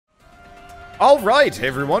Alright, hey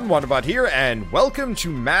everyone, Wanderbot here, and welcome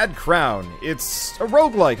to Mad Crown. It's a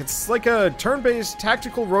roguelike. It's like a turn-based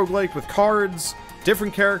tactical roguelike with cards,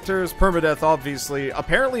 different characters, permadeath obviously,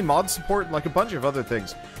 apparently mod support, and like a bunch of other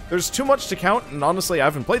things. There's too much to count, and honestly I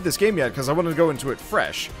haven't played this game yet because I wanted to go into it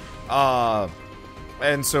fresh.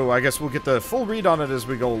 And so I guess we'll get the full read on it as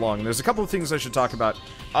we go along. There's a couple of things I should talk about.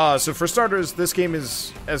 So for starters, this game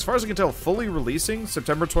is, as far as I can tell, fully releasing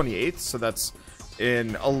September 28th, so that's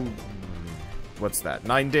in what's that,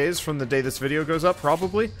 9 days from the day this video goes up,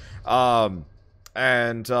 probably. The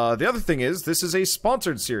other thing is, this is a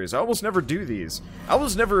sponsored series. I almost never do these. I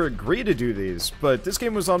almost never agree to do these, but this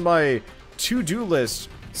game was on my to-do list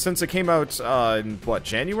since it came out in, what,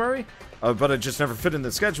 January? But it just never fit in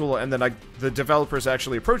the schedule, and then the developers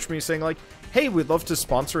actually approached me saying like, hey, we'd love to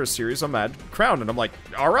sponsor a series on Mad Crown, and I'm like,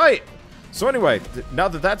 alright! So anyway, now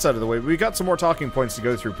that that's out of the way, we got some more talking points to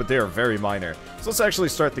go through, but they are very minor. So let's actually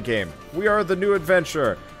start the game. We are the new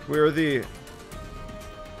adventure. We are the...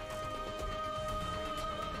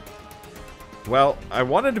 Well, I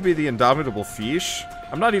wanted to be the indomitable fish.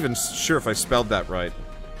 I'm not even sure if I spelled that right.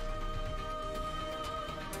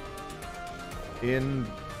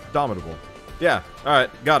 Indomitable. Yeah, alright,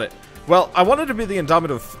 got it. Well, I wanted to be the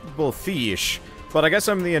indomitable fish, but I guess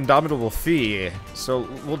I'm the indomitable fee, so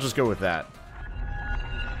we'll just go with that.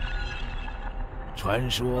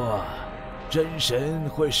 传说，真神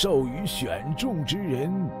会授予选中之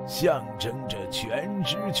人象征着全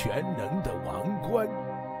知全能的王冠。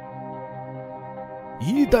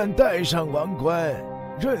一旦戴上王冠，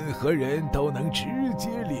任何人都能直接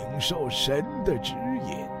领受神的指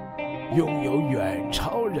引，拥有远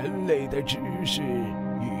超人类的知识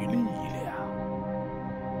与力量。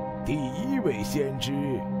 第一位先知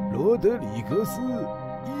罗德里格斯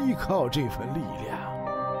依靠这份力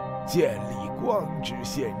量，建立光之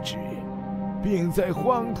先知，并在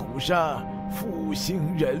荒土上复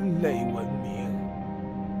兴人类文明。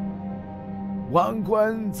王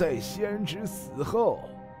冠在先知死后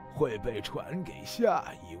会被传给下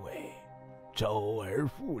一位，周而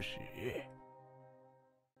复始。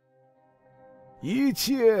一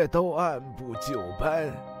切都按部就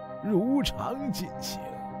班，如常进行。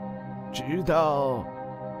 直到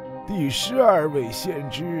第12位先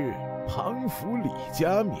知庞弗里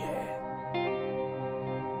加冕，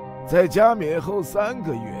在加冕后3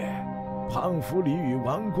个月，庞弗里与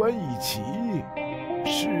王冠一起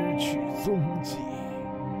失去踪迹。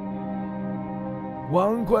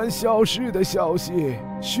王冠消失的消息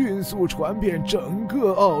迅速传遍整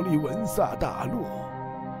个奥利文萨大陆。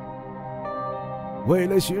为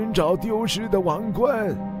了寻找丢失的王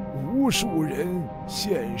冠， 无数人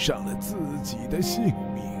献上了自己的性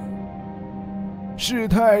命，事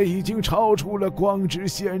态已经超出了光之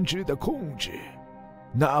先知的控制。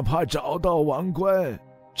哪怕找到王冠，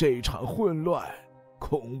这场混乱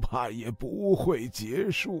恐怕也不会结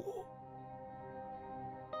束。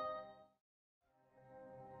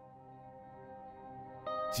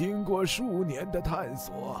经过数年的探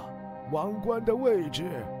索，王冠的位置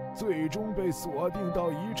最终被锁定到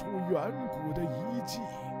一处远古的遗迹。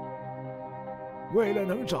 为了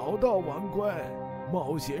能找到王冠，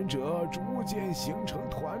冒险者逐渐形成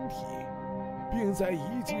团体，并在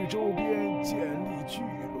遗迹周边建立聚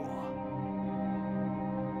落。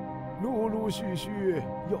陆陆续续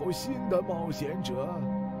有新的冒险者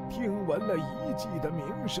听闻了遗迹的名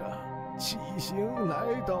声，起行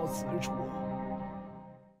来到此处。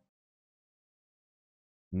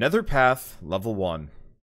 Nether Path, Level 1.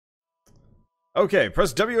 Okay,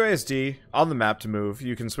 press WASD on the map to move.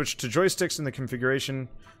 You can switch to joysticks in the configuration.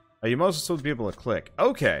 You must also be able to click.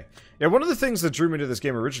 Okay. Yeah, one of the things that drew me to this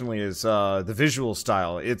game originally is the visual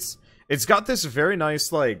style. It's got this very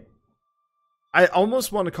nice, like... I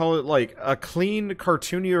almost want to call it, like, a clean,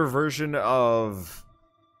 cartoonier version of...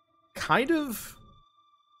 Kind of...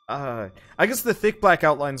 I guess the thick black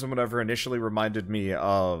outlines and whatever initially reminded me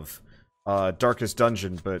of Darkest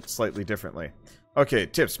Dungeon, but slightly differently. Okay,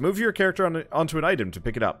 tips. Move your character onto an item to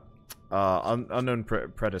pick it up. Unknown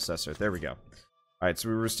predecessor. There we go. Alright, so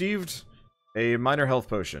we received a minor health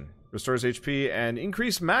potion. Restores HP and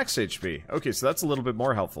increase max HP. Okay, so that's a little bit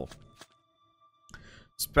more helpful.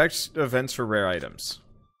 Expect events for rare items.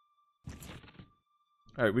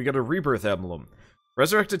 Alright, we got a rebirth emblem.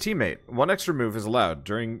 Resurrect a teammate. One extra move is allowed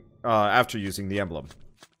during after using the emblem.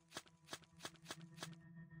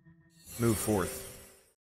 Move forth.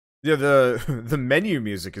 Yeah, the menu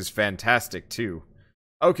music is fantastic, too.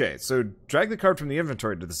 Okay, so drag the card from the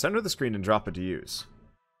inventory to the center of the screen and drop it to use.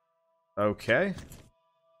 Okay.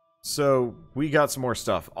 So, we got some more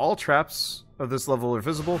stuff. All traps of this level are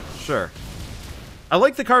visible? Sure. I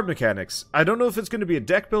like the card mechanics. I don't know if it's going to be a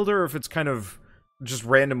deck builder or if it's kind of just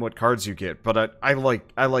random what cards you get, but I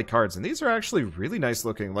like cards, and these are actually really nice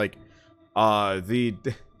looking. Like, I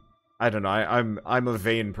don't know. I'm a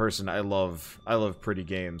vain person. I love pretty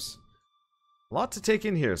games. A lot to take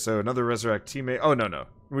in here. So another resurrect teammate. Oh no,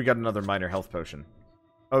 we got another minor health potion.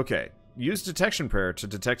 Okay, use detection prayer to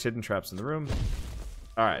detect hidden traps in the room.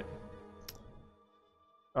 All right.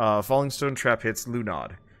 Falling stone trap hits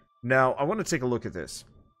Lunod. Now I want to take a look at this.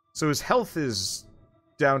 So his health is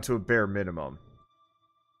down to a bare minimum.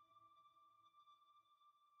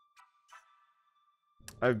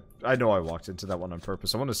 I know I walked into that one on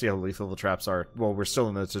purpose. I want to see how lethal the traps are. Well, we're still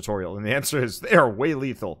in the tutorial, and the answer is they are way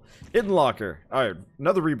lethal. Hidden locker. Alright,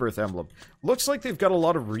 another rebirth emblem. Looks like they've got a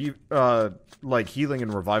lot of like healing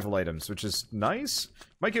and revival items, which is nice.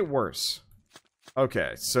 Might get worse.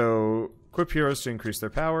 Okay, so equip heroes to increase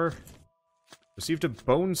their power. Received a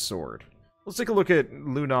bone sword. Let's take a look at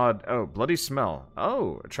Lunod. Oh, bloody smell.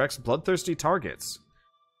 Oh, attracts bloodthirsty targets.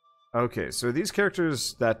 Okay, so are these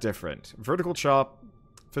characters that different? Vertical chop.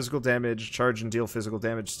 Physical damage, charge and deal physical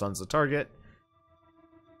damage, stuns the target.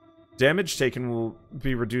 Damage taken will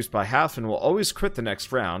be reduced by half and will always crit the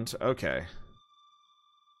next round. Okay.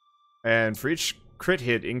 And for each crit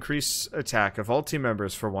hit, increase attack of all team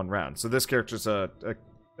members for 1 round. So this character's a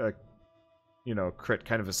you know, crit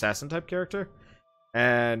kind of assassin type character.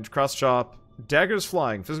 And cross chop, daggers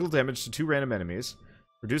flying, physical damage to 2 random enemies.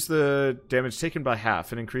 Reduce the damage taken by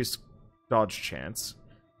half and increase dodge chance.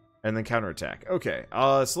 And then counterattack. Okay,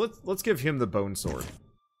 so let's give him the bone sword.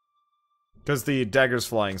 Because the daggers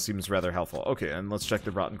flying seems rather helpful. Okay, and let's check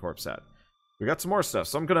the rotten corpse set. We got some more stuff,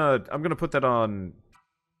 so I'm gonna put that on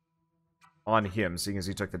him, seeing as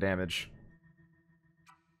he took the damage.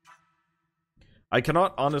 I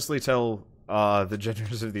cannot honestly tell the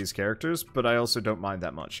genders of these characters, but I also don't mind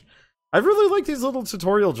that much. I really like these little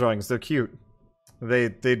tutorial drawings. They're cute. They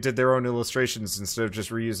did their own illustrations instead of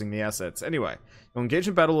just reusing the assets. Anyway, you'll engage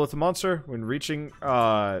in battle with a monster when reaching,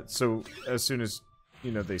 so as soon as,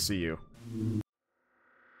 you know, they see you.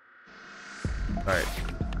 Alright.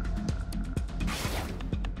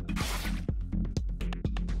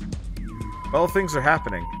 Well, things are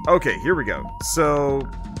happening. Okay, here we go. So,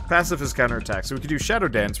 passive is counterattack. So we could do Shadow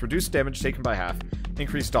Dance, reduce damage taken by half,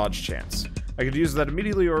 increase dodge chance. I could use that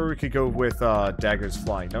immediately, or we could go with daggers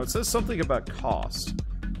flying. Now, it says something about cost.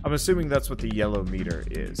 I'm assuming that's what the yellow meter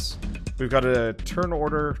is. We've got a turn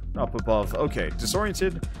order up above. Okay,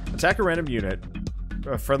 disoriented, attack a random unit,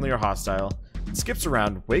 friendly or hostile. It skips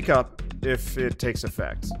around, wake up if it takes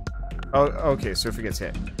effect. Oh, okay, so if it gets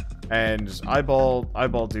hit. And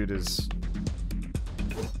eyeball dude is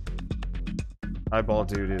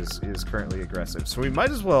currently aggressive. So we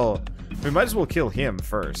might as well kill him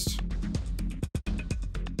first.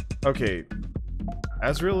 Okay,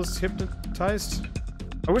 Azrael is hypnotized?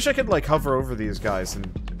 I wish I could, like, hover over these guys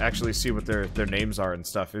and actually see what their names are and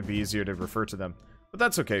stuff. It'd be easier to refer to them. But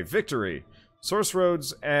that's okay. Victory. Source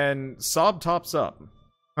roads and Sob tops up.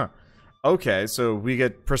 Huh. Okay, so we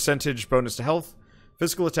get percentage bonus to health,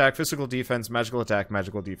 physical attack, physical defense, magical attack,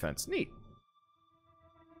 magical defense. Neat.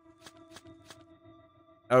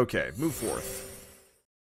 Okay, move forth.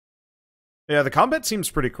 Yeah, the combat seems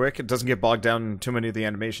pretty quick. It doesn't get bogged down in too many of the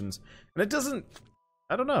animations. And it doesn't...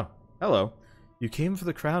 I don't know. Hello. You came for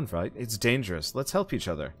the crown, right? It's dangerous. Let's help each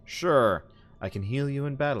other. Sure. I can heal you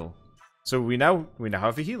in battle. So we now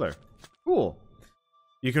have a healer. Cool.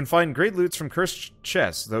 You can find great loots from cursed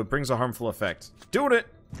chests, though it brings a harmful effect. Doing it!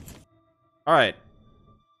 Alright.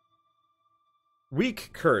 Weak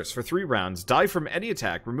curse for 3 rounds. Die from any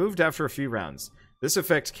attack. Removed after a few rounds. This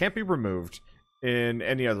effect can't be removed in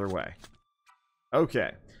any other way.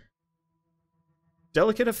 Okay.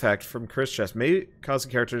 Delicate effect from cursed chest may cause a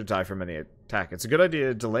character to die from any attack. It's a good idea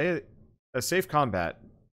to delay a safe combat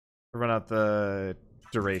to run out the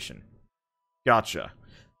duration. Gotcha.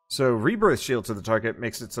 So, rebirth shield to the target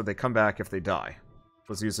makes it so they come back if they die.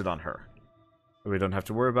 Let's use it on her. We don't have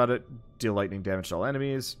to worry about it. Deal lightning damage to all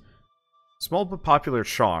enemies. Small but popular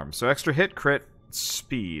charm. So, extra hit, crit,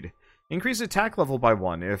 speed. Increase attack level by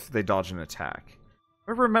 1 if they dodge an attack.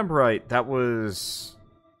 If I remember right, that was...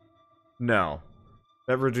 No.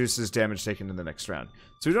 That reduces damage taken in the next round.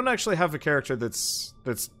 So we don't actually have a character that's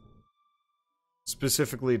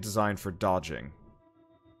specifically designed for dodging.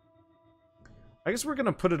 I guess we're going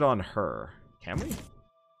to put it on her. Can we?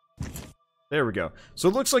 There we go. So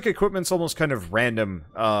it looks like equipment's almost kind of random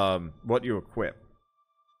what you equip.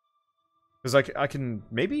 Because I can...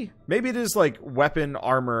 Maybe it is like weapon,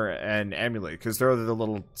 armor, and amulet. Because there are the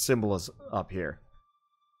little symbols up here.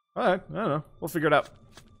 Alright, I don't know. We'll figure it out.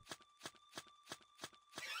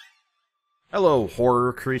 Hello,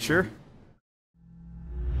 horror creature.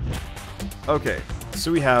 Okay,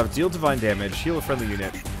 so we have deal divine damage, heal a friendly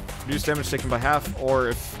unit, reduce damage taken by half, or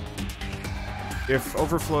if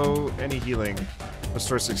overflow any healing,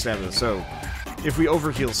 restore 6 stamina. So, if we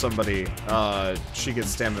overheal somebody, she gets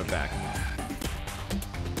stamina back.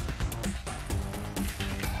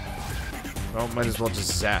 Well, might as well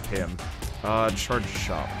just zap him. Charge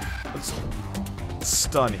shot. Let's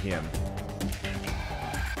stun him.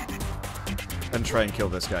 And try and kill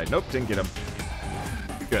this guy. Nope, didn't get him.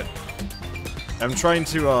 Good. I'm trying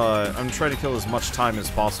to kill as much time as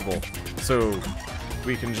possible, so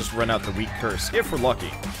we can just run out the weak curse, if we're lucky.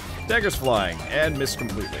 Daggers flying, and miss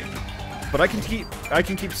completely. But I can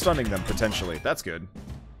keep stunning them, potentially. That's good.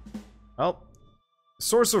 Oh.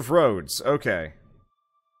 Source of roads, okay.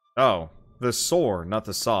 Oh. The soar, not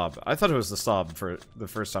the sob. I thought it was the sob for the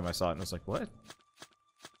first time I saw it, and I was like, what?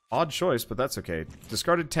 Odd choice, but that's okay.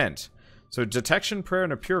 Discarded tent. So, detection prayer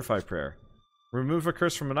and a purify prayer. Remove a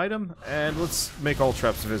curse from an item, and let's make all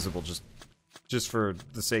traps visible, just for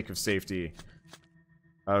the sake of safety.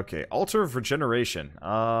 Okay, altar of regeneration.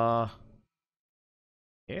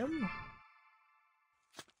 Him?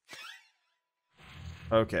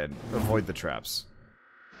 Okay, avoid the traps.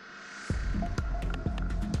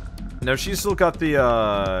 No, she's still got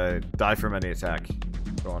the, die from any attack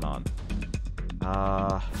going on.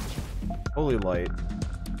 Holy light.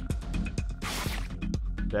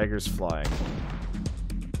 Daggers flying.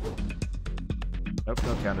 Nope,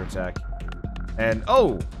 no counterattack. And,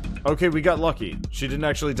 oh! Okay, we got lucky. She didn't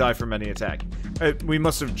actually die from any attack. We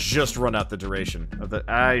must have just run out the duration of the...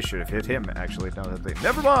 I should have hit him, actually. No,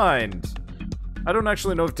 never mind! I don't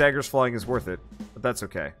actually know if daggers flying is worth it, but that's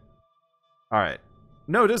okay. Alright.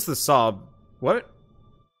 No, it is the sob. What?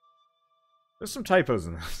 There's some typos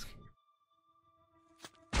in this.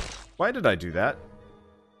 Why did I do that?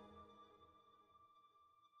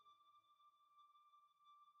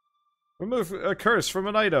 Remove a curse from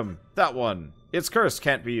an item. That one. It's cursed,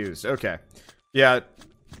 can't be used. Okay. Yeah,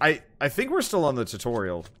 I think we're still on the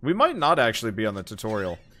tutorial. We might not actually be on the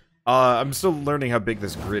tutorial. I'm still learning how big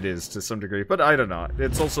this grid is to some degree, but I don't know.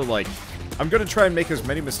 It's also like, I'm gonna try and make as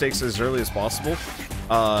many mistakes as early as possible,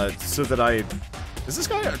 so that I... Is this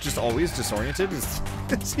guy just always disoriented? Is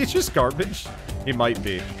he just garbage? He might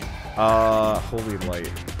be. Holy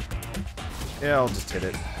light. Yeah, I'll just hit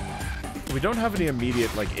it. We don't have any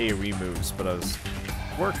immediate, like, AoE moves, but as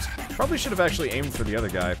worked. Probably should have actually aimed for the other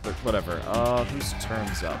guy, but whatever. Whose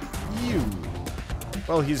turn's up? You!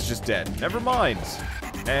 Well, he's just dead. Never mind!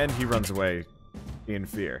 And he runs away in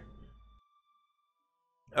fear.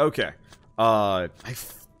 Okay. I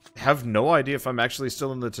have no idea if I'm actually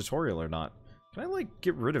still in the tutorial or not. Can I, like,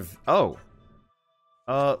 get rid of... Oh.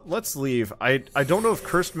 Let's leave. I don't know if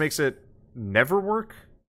Cursed makes it never work.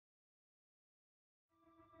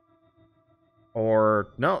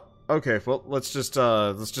 Or... No. Okay, well, let's just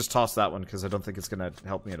toss that one, because I don't think it's gonna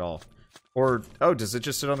help me at all. Or... Oh, does it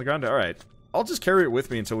just sit on the ground? Alright. I'll just carry it with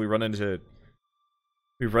me until we run into...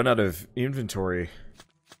 We run out of inventory.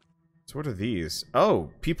 So what are these?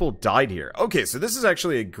 Oh, people died here. Okay, so this is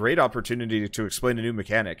actually a great opportunity to explain a new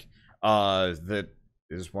mechanic. That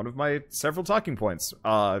is one of my several talking points.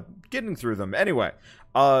 Getting through them. Anyway,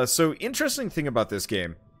 so interesting thing about this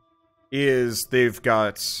game is they've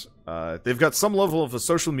got some level of a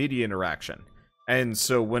social media interaction. And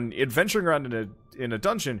so when adventuring around in a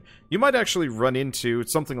dungeon, you might actually run into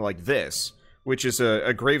something like this, which is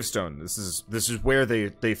a gravestone. This is where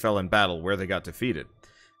they fell in battle, where they got defeated.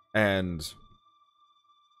 And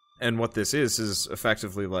what this is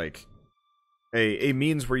effectively like a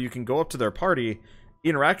means where you can go up to their party,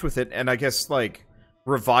 interact with it, and I guess like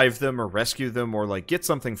revive them or rescue them or like get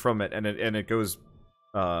something from it, and it goes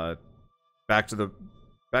back to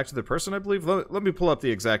the person, I believe. Let me pull up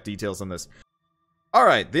the exact details on this.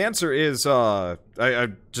 Alright, the answer is I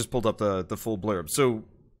just pulled up the full blurb. So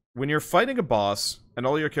when you're fighting a boss, and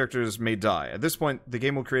all your characters may die, at this point, the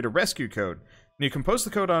game will create a rescue code, and you can post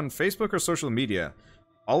the code on Facebook or social media.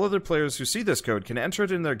 All other players who see this code can enter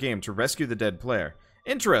it in their game to rescue the dead player.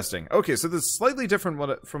 Interesting. Okay, so this is slightly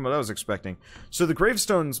different from what I was expecting. So the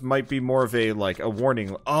gravestones might be more of a, like, a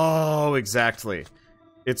warning. Oh, exactly.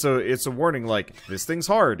 It's a warning, like, this thing's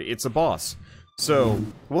hard, it's a boss. So,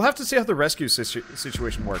 we'll have to see how the rescue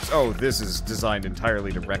situation works. Oh, this is designed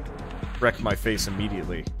entirely to wreck my face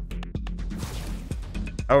immediately.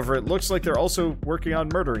 However, it looks like they're also working on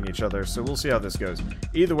murdering each other, so we'll see how this goes.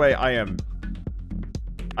 Either way, I am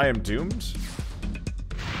doomed.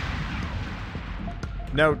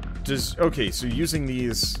 Now, okay, so using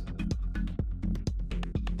these...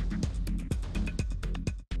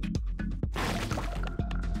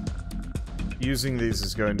 using these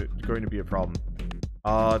is going to be a problem.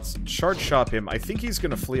 Let's charge shop him. I think he's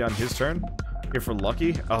gonna flee on his turn. If we're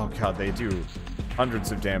lucky. Oh god, they do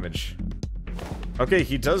hundreds of damage. Okay,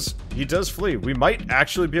 he does flee. We might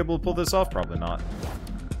actually be able to pull this off. Probably not.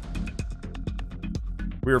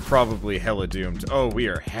 We're probably hella doomed. Oh, we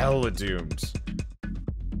are hella doomed.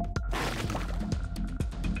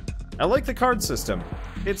 I like the card system.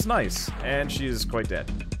 It's nice. And she is quite dead.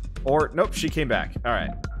 Or, nope, she came back.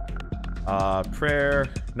 Alright. Prayer.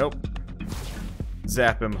 Nope.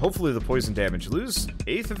 Zap him. Hopefully the poison damage. Lose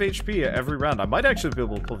 1/8 of HP every round. I might actually be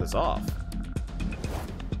able to pull this off.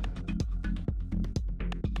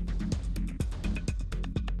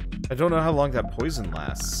 I don't know how long that poison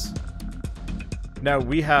lasts. Now,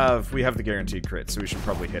 we have the guaranteed crit, so we should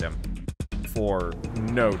probably hit him for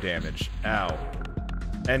no damage. Ow.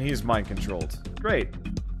 And he's mind-controlled. Great.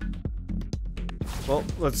 Well,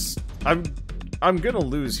 let's... I'm gonna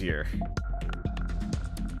lose here.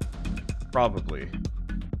 Probably.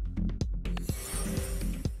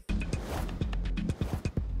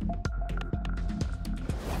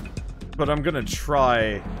 But I'm gonna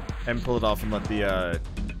try and pull it off and let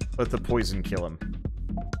the poison kill him.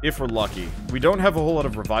 If we're lucky. We don't have a whole lot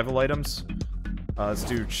of revival items. Let's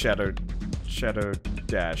do Shadow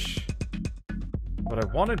Dash. What I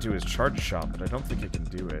want to do is Charge Shot, but I don't think I can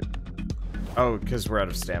do it. Oh, because we're out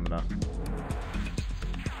of stamina.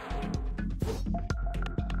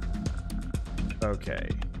 Okay.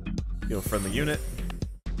 Heal friendly unit.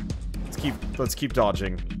 Let's keep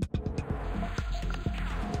dodging.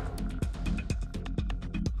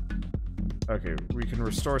 Okay, we can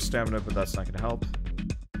restore stamina, but that's not gonna help.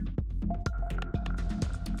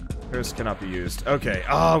 Curse cannot be used. Okay.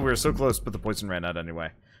 Ah, we were so close, but the poison ran out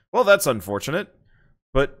anyway. Well, that's unfortunate.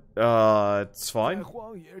 But, it's fine.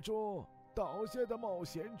 倒下的冒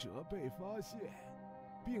险者被发现，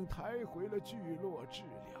并抬回了聚落治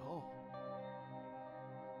疗。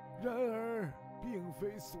然而，并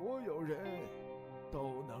非所有人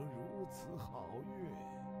都能如此好运。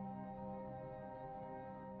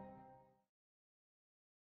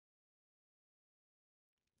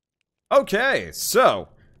Okay, so,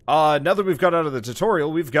 now that we've got out of the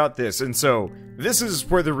tutorial, we've got this, and so, this is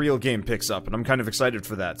where the real game picks up, and I'm kind of excited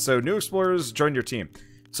for that. So, new explorers, join your team.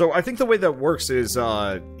 So, I think the way that works is,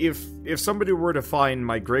 if somebody were to find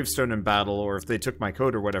my gravestone in battle, or if they took my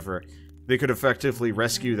code or whatever, they could effectively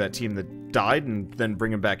rescue that team that died, and then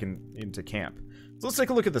bring them back into camp. So, let's take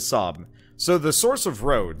a look at the SOB. So, the source of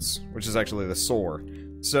roads, which is actually the SOAR.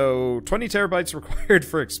 So, 20 terabytes required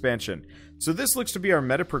for expansion. So this looks to be our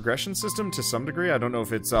meta progression system to some degree. I don't know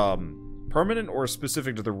if it's permanent or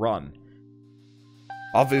specific to the run.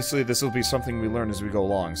 Obviously, this will be something we learn as we go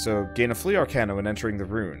along. So, gain a Flea Arcana when entering the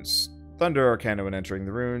runes. Thunder Arcana when entering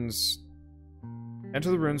the runes. Enter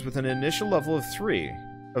the runes with an initial level of 3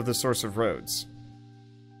 of the source of roads.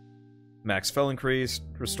 Max spell increase,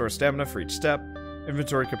 restore stamina for each step.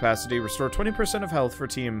 Inventory capacity, restore 20% of health for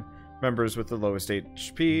team members with the lowest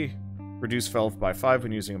HP. Reduce health by 5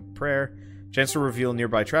 when using a prayer. Chance to reveal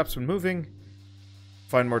nearby traps when moving.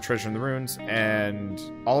 Find more treasure in the runes. And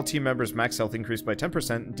all team members' max health increased by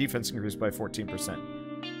 10%. And defense increased by 14%.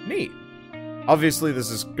 Neat. Obviously,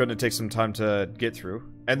 this is going to take some time to get through.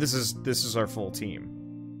 And this is our full team.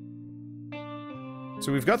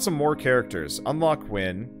 So we've got some more characters. Unlock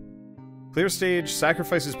Win. Clear Stage.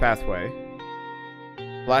 Sacrifices Pathway.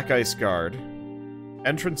 Black Ice Guard.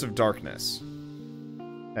 Entrance of Darkness.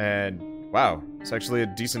 And, wow, it's actually a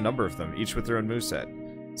decent number of them, each with their own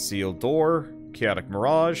moveset. Sealed Door, Chaotic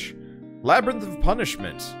Mirage, Labyrinth of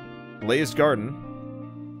Punishment, Glazed Garden,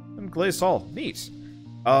 and Glazed Hall. Neat.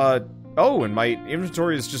 Oh, and my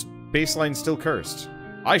inventory is just baseline still cursed.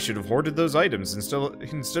 I should have hoarded those items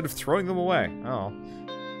instead of throwing them away. Oh.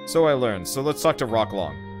 So I learned. So let's talk to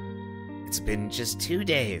Rocklong. It's been just 2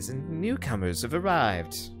 days, and newcomers have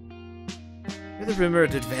arrived. You're the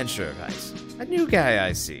rumored adventurer, right? A new guy,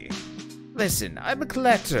 I see. Listen, I'm a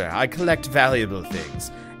collector. I collect valuable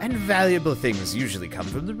things. And valuable things usually come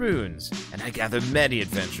from the runes. And I gather many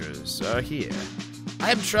adventurers are here.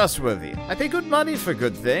 I am trustworthy. I pay good money for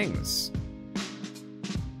good things.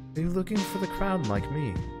 Are you looking for the crown like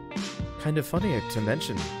me? Kind of funny to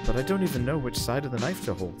mention, but I don't even know which side of the knife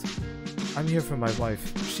to hold. I'm here for my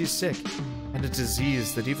wife. She's sick, and a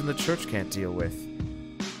disease that even the church can't deal with.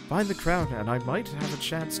 Find the crown, and I might have a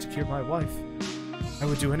chance to cure my wife. I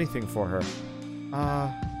would do anything for her.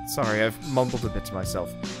 Sorry, I've mumbled a bit to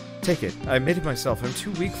myself. Take it. I made it myself. I'm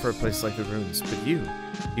too weak for a place like the ruins, but you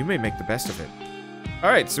may make the best of it.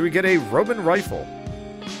 Alright, so we get a Roman rifle.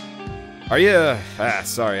 Are you...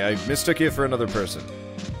 sorry, I mistook you for another person.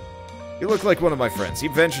 You look like one of my friends. He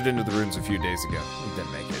ventured into the ruins a few days ago. He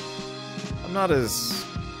didn't make it. I'm not as...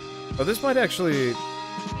 Oh, this might actually...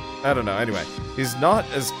 I don't know. Anyway, he's not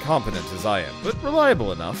as competent as I am, but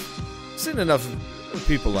reliable enough. Seen enough of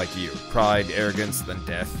people like you. Pride, arrogance, then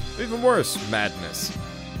death. Even worse, madness.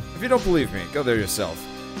 If you don't believe me, go there yourself.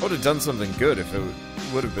 I would have done something good if it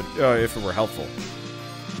would have been, if it were helpful.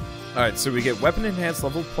 Alright, so we get weapon enhanced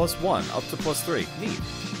level +1, up to +3. Neat.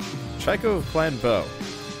 Chico of Clan Bow.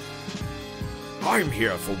 I'm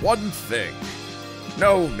here for one thing.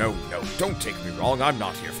 No, don't take me wrong, I'm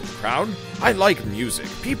not here for the crown. I like music.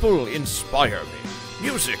 People inspire me.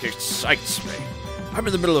 Music excites me. I'm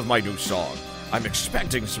in the middle of my new song. I'm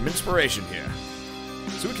expecting some inspiration here.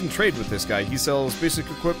 So we can trade with this guy. He sells basic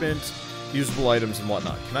equipment, usable items, and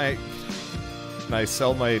whatnot. Can I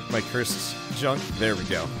sell my cursed junk? There we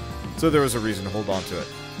go. So there was a reason to hold on to it.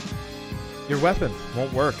 Your weapon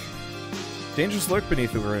won't work. Dangers lurk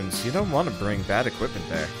beneath the ruins. You don't want to bring bad equipment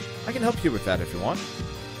there. I can help you with that if you want.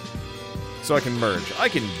 So I can merge. I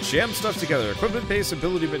can jam stuff together. Equipment base,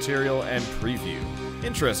 ability material, and preview.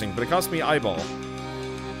 Interesting, but it costs me eyeball.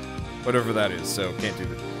 Whatever that is, so can't do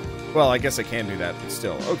that. Well, I guess I can do that, but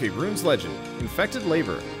still. Okay, Runes Legend. Infected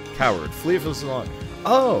Labor. Coward. Flee for Salon.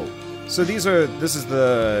 Oh! So this is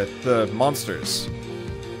the monsters.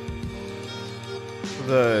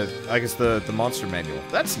 I guess the monster manual.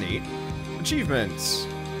 That's neat. Achievements.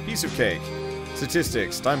 Piece of cake.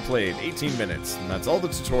 Statistics. Time played, 18 minutes. And that's all the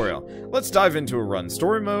tutorial. Let's dive into a run.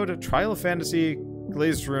 Story mode, Trial of Fantasy,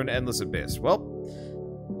 Glazed Rune, Endless Abyss. Well,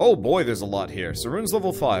 oh boy, there's a lot here. So Runes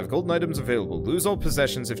level 5, golden items available. Lose all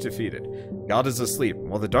possessions if defeated. God is asleep.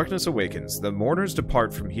 While the darkness awakens, the mourners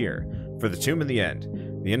depart from here. For the tomb in the end.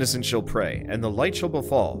 The innocent shall pray, and the light shall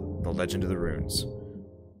befall. The legend of the runes.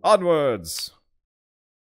 Onwards!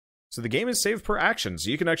 So the game is saved per action, so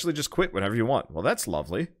you can actually just quit whenever you want. Well, that's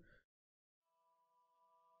lovely.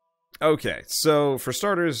 Okay, so for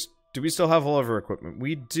starters, do we still have all of our equipment?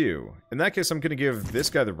 We do. In that case, I'm going to give this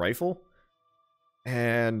guy the rifle.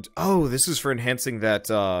 And, oh, this is for enhancing that,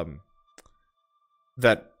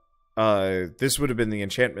 this would have been the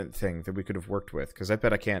enchantment thing that we could have worked with, because I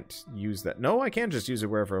bet I can't use that. No, I can just use it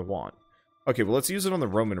wherever I want. Okay, well, let's use it on the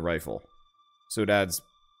Roman rifle. So it adds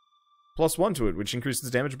 +1 to it, which increases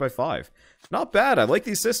damage by 5. Not bad, I like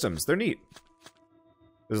these systems, they're neat.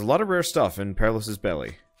 There's a lot of rare stuff in Perilous'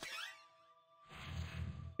 belly.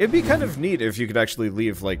 It'd be kind of neat if you could actually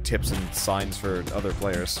leave, like, tips and signs for other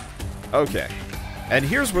players. Okay. And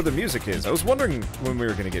here's where the music is. I was wondering when we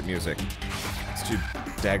were going to get music. It's 2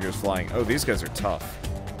 daggers flying. Oh, these guys are tough.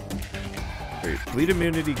 Wait, bleed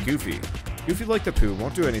immunity, Goofy. Goofy like the poo,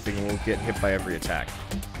 won't do anything and will get hit by every attack.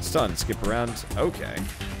 Stun, skip around. Okay.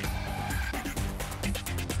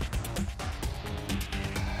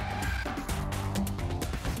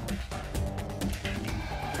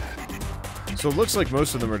 So it looks like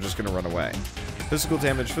most of them are just going to run away. Physical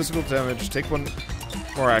damage, take 1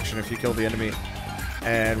 more action if you kill the enemy.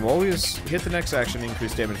 And we'll always hit the next action,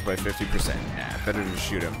 increase damage by 50%. Yeah, better to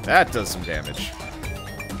shoot him. That does some damage.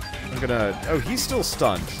 I'm gonna... Oh, he's still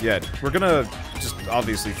stunned. Yeah, we're gonna just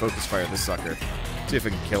obviously focus fire this sucker. See if I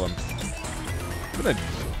can kill him. I'm gonna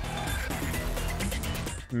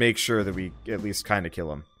make sure that we at least kind of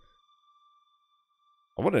kill him.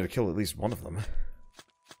 I wanted to kill at least one of them.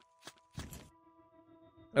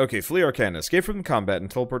 Okay, Flee Arcana. Escape from combat and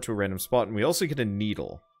teleport to a random spot, and we also get a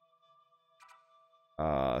needle.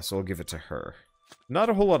 So I'll give it to her. Not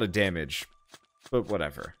a whole lot of damage, but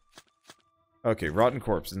whatever. Okay, Rotten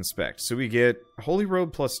Corpse, Inspect. So we get Holy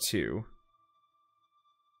Robe +2.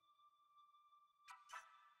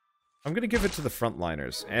 I'm gonna give it to the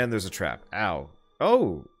frontliners, and there's a trap. Ow.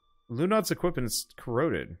 Oh! Lunod's equipment's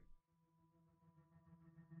corroded.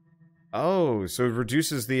 Oh, so it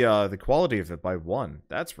reduces the quality of it by 1.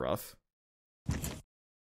 That's rough.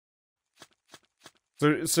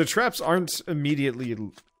 So traps aren't immediately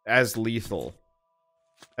as lethal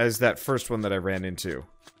as that first one that I ran into.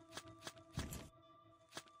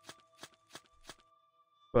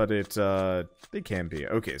 But they can be.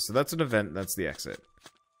 Okay, so that's an event, that's the exit.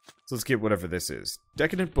 So let's get whatever this is.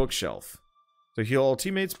 Decadent Bookshelf. So heal all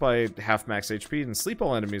teammates by half max HP and sleep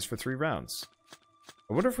all enemies for 3 rounds.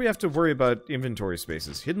 I wonder if we have to worry about inventory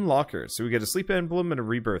spaces. Hidden Locker. So we get a sleep emblem and a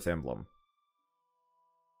rebirth emblem.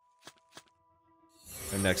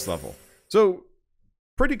 And next level. So,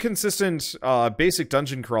 pretty consistent basic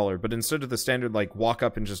dungeon crawler, but instead of the standard, like, walk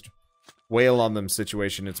up and just wail on them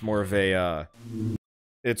situation, it's more of a,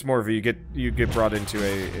 you get brought into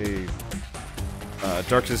a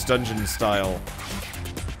Darkest Dungeon style,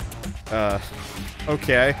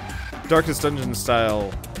 okay. Darkest Dungeon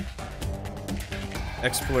style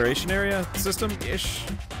exploration area system-ish.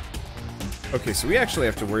 Okay, so we actually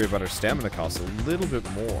have to worry about our stamina costs a little bit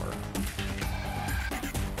more.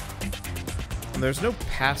 And there's no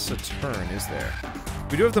pass a turn, is there?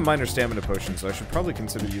 We do have the minor stamina potions, so I should probably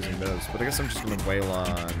consider using those, but I guess I'm just going to wail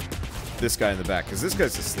on this guy in the back, because this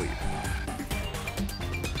guy's asleep.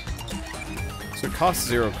 So it costs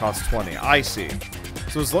 0, costs 20. I see.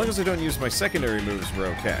 So as long as I don't use my secondary moves, we're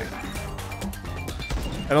okay.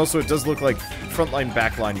 And also, it does look like frontline,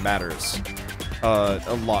 backline matters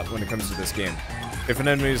a lot when it comes to this game. If an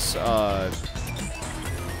enemy's on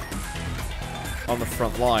the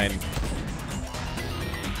front line,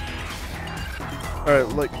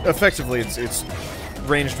 like effectively, it's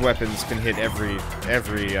ranged weapons can hit every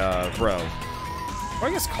row. Or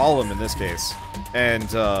I guess column in this case,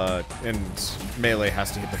 and melee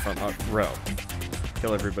has to hit the front row.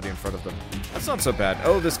 Kill everybody in front of them. That's not so bad.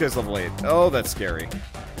 Oh, this guy's level 8. Oh, that's scary.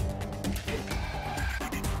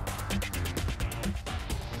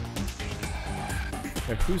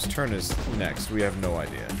 And whose turn is next? We have no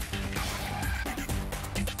idea.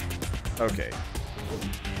 Okay.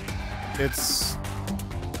 It's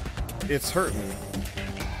hurting.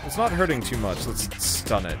 It's not hurting too much. Let's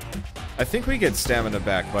stun it. I think we get stamina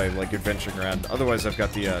back by, like, adventuring around. Otherwise, I've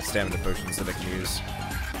got the stamina potions that I can use.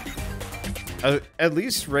 At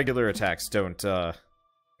least regular attacks don't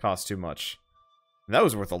cost too much. And that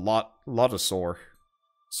was worth a lot of sore.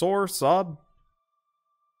 Sore? Sob?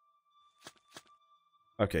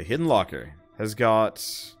 Okay, Hidden Locker has got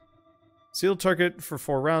sealed target for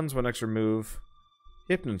 4 rounds, 1 extra move.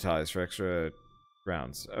 Hypnotize for extra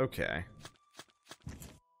rounds. Okay.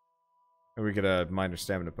 And we get a minor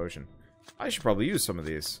stamina potion. I should probably use some of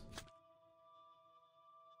these.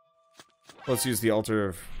 Let's use the Altar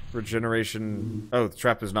of Regeneration. Oh, the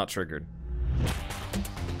trap is not triggered.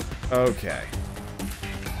 Okay.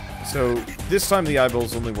 So, this time the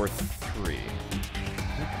eyeball's only worth 3.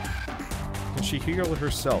 Can she heal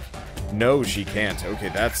herself? No, she can't. Okay,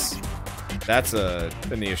 that's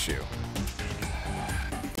an issue.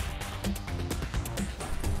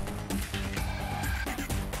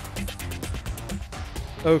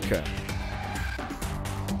 Okay.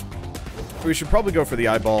 We should probably go for the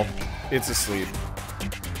eyeball. It's asleep.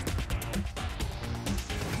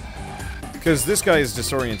 Because this guy is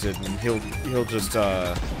disoriented and he'll just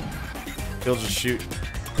shoot,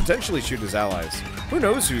 potentially shoot his allies. Who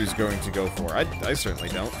knows who he's going to go for? I certainly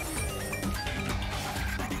don't.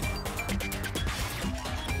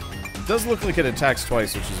 It does look like it attacks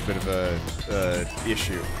twice, which is a bit of a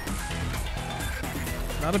issue.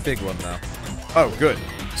 Not a big one though. Oh, good.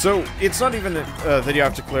 So it's not even that you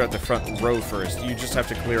have to clear out the front row first. You just have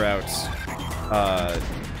to clear out.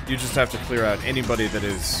 Anybody that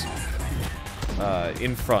is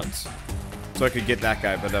in front. So I could get that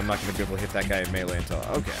guy, but I'm not going to be able to hit that guy in melee until...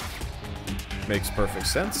 Okay. Makes perfect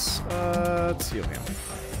sense. Let's heal him.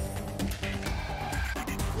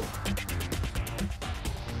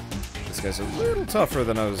 This guy's a little tougher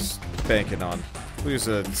than I was banking on. We'll use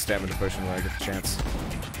a stamina potion when I get the chance.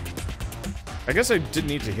 I guess I didn't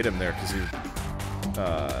need to hit him there, because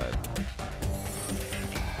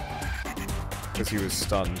he was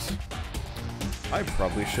stunned. I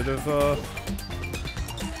probably should have,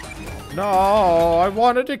 No, I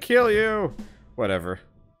wanted to kill you! Whatever.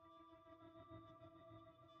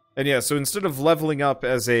 And yeah, so instead of leveling up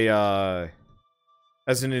as an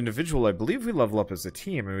individual, I believe we level up as a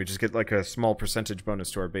team, and we just get, like, a small percentage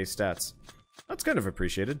bonus to our base stats. That's kind of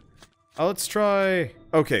appreciated. Let's try...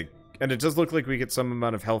 Okay, and it does look like we get some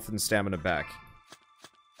amount of health and stamina back.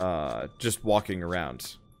 Just walking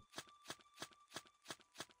around.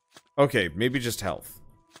 Okay, maybe just health.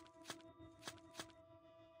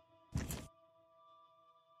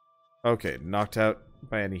 Okay, knocked out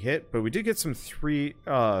by any hit, but we did get some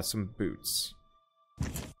boots.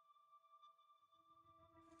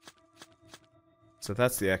 So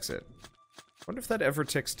that's the exit. Wonder if that ever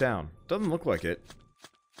ticks down. Doesn't look like it.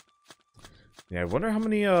 Yeah, I wonder how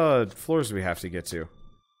many floors we have to get to.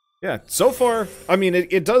 Yeah, so far, I mean,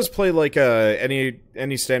 it does play like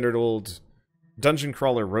any standard old dungeon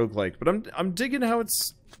crawler roguelike, but I'm digging how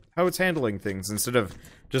it's handling things instead of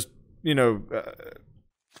just, you know,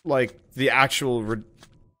 like the actual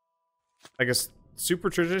I guess super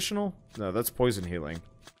traditional? No, that's poison healing.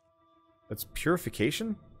 That's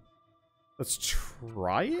purification? Let's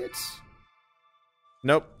try it?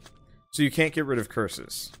 Nope. So you can't get rid of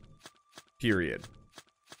curses. Period.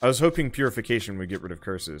 I was hoping purification would get rid of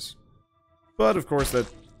curses. But, of course,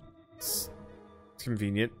 that's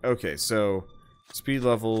convenient. Okay, so speed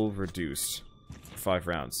level reduced. 5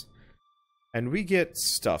 rounds. And we get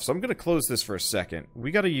stuff. So I'm going to close this for a second. We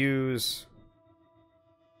got to use...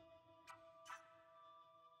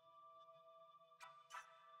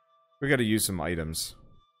 We gotta use some items.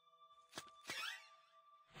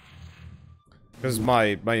 Because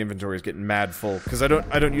my inventory is getting mad full. Because I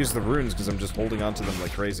don't use the runes because I'm just holding on to them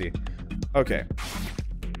like crazy. Okay.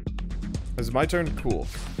 Is it my turn? Cool.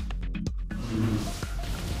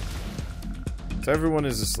 So everyone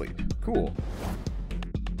is asleep. Cool.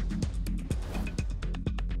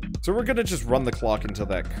 So we're gonna just run the clock until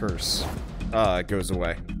that curse goes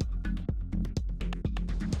away.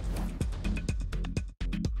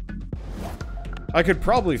 I could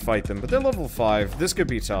probably fight them, but they're level 5. This could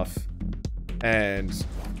be tough. And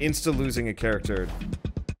insta losing a character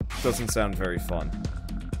doesn't sound very fun.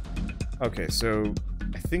 Okay, so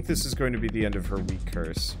I think this is going to be the end of her weak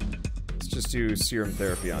curse. Let's just do serum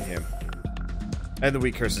therapy on him. And the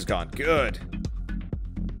weak curse is gone. Good.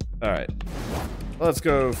 Alright. Let's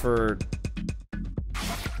go for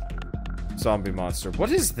zombie monster.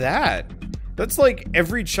 What is that? That's like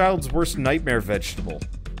every child's worst nightmare vegetable.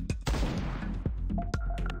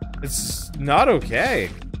 It's not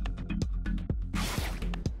okay.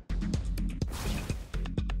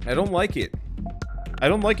 I don't like it. I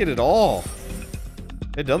don't like it at all.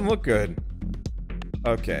 It doesn't look good.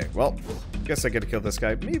 Okay, well, guess I gotta kill this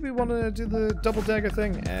guy. Maybe want to do the double dagger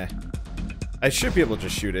thing? Eh. I should be able to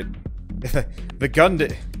just shoot it.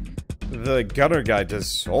 The gunner guy does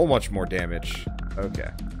so much more damage.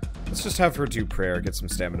 Okay. Let's just have her do prayer, get some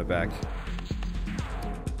stamina back.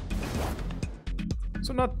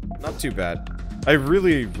 So not too bad. I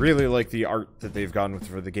really, really like the art that they've gone with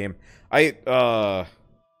for the game. I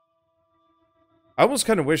almost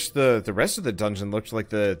kind of wish the rest of the dungeon looked like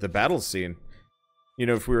the battle scene. You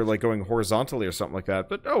know, if we were like going horizontally or something like that.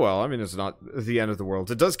 But oh well, I mean, it's not the end of the world.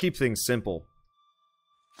 It does keep things simple.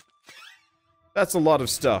 That's a lot of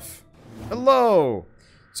stuff. Hello!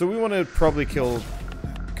 So we want to probably kill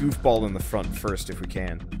Goofball in the front first if we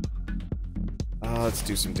can. Let's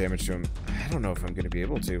do some damage to him. I don't know if I'm going to be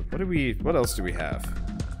able to. What else do we have?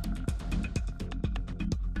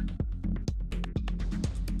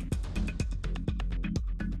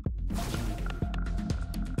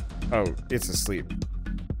 Oh, it's asleep.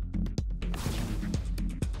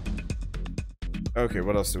 Okay,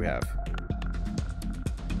 what else do we have?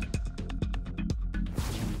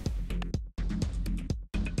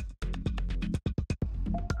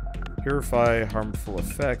 Purify harmful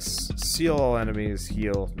effects, seal all enemies,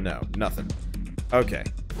 heal. No, nothing. Okay.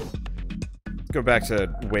 Let's go back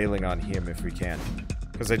to wailing on him if we can.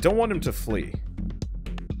 Because I don't want him to flee.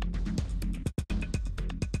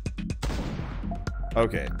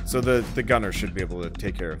 Okay, so the gunner should be able to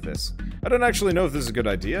take care of this. I don't actually know if this is a good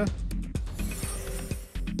idea.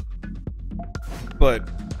 But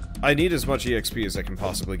I need as much EXP as I can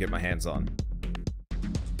possibly get my hands on.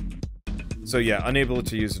 So yeah, unable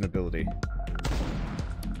to use an ability.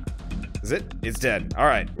 Is it? It's dead.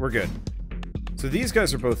 Alright, we're good. So these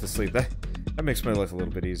guys are both asleep. That makes my life a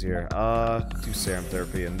little bit easier. Do serum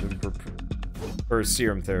therapy and then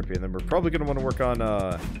serum therapy, and then we're probably gonna want to work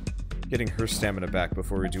on getting her stamina back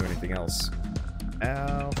before we do anything else.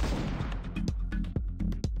 Ow.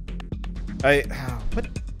 What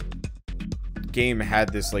game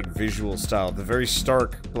had this like visual style? The very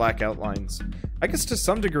stark black outlines. I guess to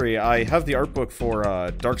some degree, I have the art book for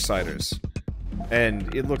Darksiders,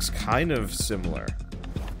 and it looks kind of similar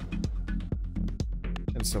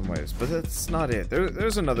in some ways, but that's not it.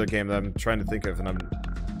 There's another game that I'm trying to think of, and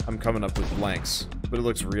I'm coming up with blanks, but it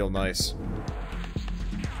looks real nice.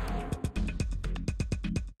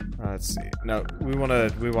 Let's see. No, we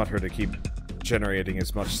want her to keep generating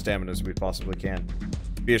as much stamina as we possibly can.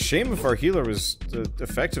 It'd be a shame if our healer was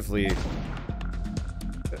effectively.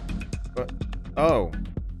 Oh,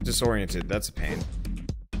 disoriented. That's a pain.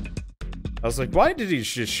 I was like, why did he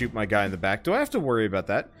just shoot my guy in the back? Do I have to worry about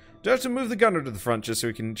that? Do I have to move the gunner to the front just so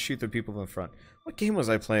we can shoot the people in the front? What game was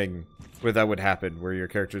I playing where that would happen, where your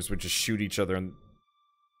characters would just shoot each other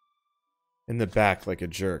in the back like a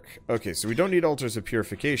jerk? Okay, so we don't need altars of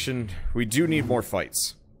purification. We do need more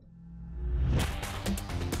fights.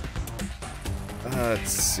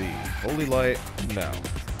 Let's see. Holy light? No.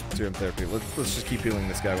 Serum therapy. Let's just keep healing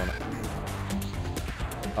this guy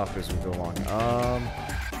up as we go along.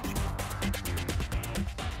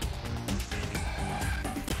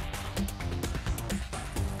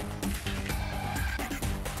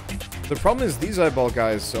 The problem is these eyeball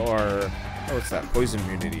guys are... Oh, what's that? Poison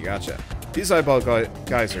immunity. Gotcha. These eyeball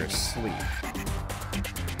guys are asleep.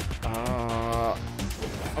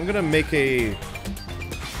 I'm gonna make a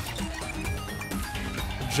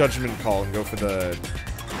judgment call and go for the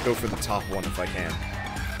top one if I can.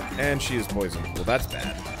 And she is poisoned. Well, that's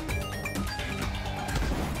bad.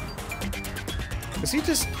 Is he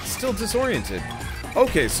just still disoriented?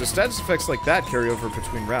 Okay, so status effects like that carry over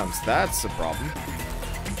between rounds. That's a problem.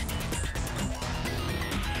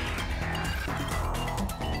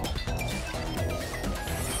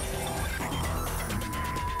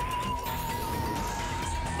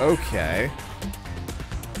 Okay.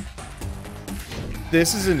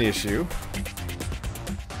 This is an issue.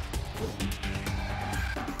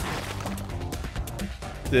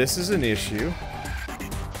 This is an issue.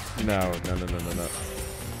 No.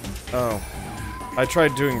 Oh. I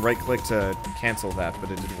tried doing right-click to cancel that,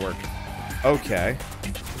 but it didn't work. Okay.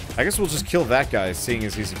 I guess we'll just kill that guy, seeing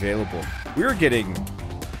as he's available. We're getting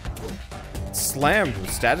slammed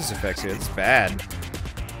with status effects here. It's bad.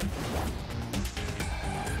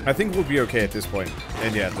 I think we'll be okay at this point.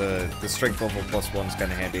 And yeah, the strength level +1 is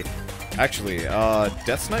kind of handy. Actually,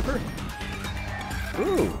 Death Sniper?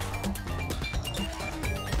 Ooh.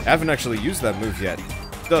 I haven't actually used that move yet.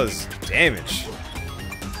 Does damage.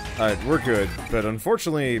 Alright, we're good. But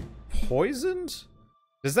unfortunately, poisoned?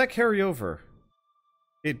 Does that carry over?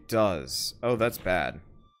 It does. Oh, that's bad.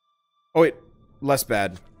 Oh wait, less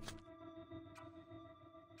bad.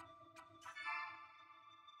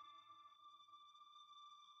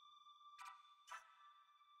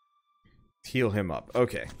 Heal him up.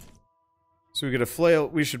 Okay. So we get a flail.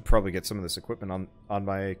 We should probably get some of this equipment on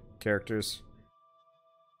my characters.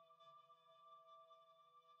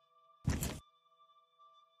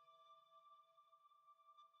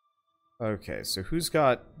 Okay, so who's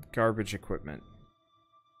got garbage equipment?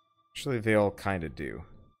 Actually, they all kind of do.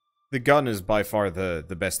 The gun is by far the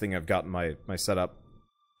best thing I've got in my setup.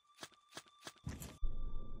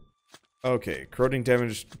 Okay, corroding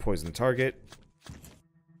damage, poison the target.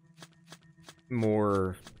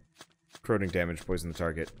 More corroding damage, poison the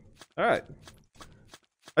target. Alright.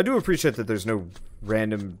 I do appreciate that there's no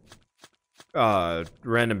random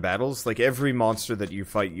battles. Like, every monster that you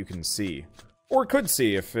fight you can see. Or could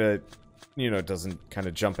see if it, you know, doesn't kind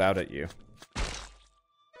of jump out at you.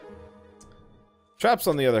 Traps,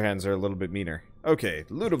 on the other hand, are a little bit meaner. Okay,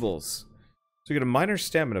 lootables. So you get a minor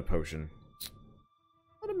stamina potion.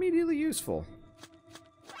 Not immediately useful.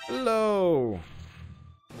 Hello!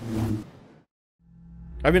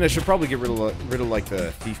 I mean, I should probably get rid of like,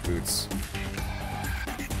 the thief boots.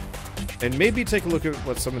 And maybe take a look at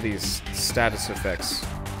what some of these status effects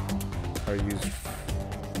are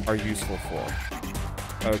useful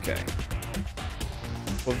for. Okay.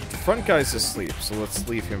 Well, the front guy's asleep, so let's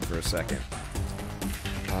leave him for a second.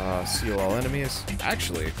 Seal all enemies.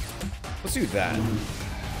 Actually, let's do that.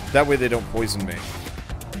 That way they don't poison me.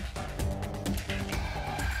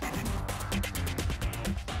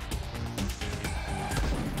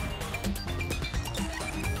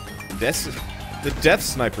 The Death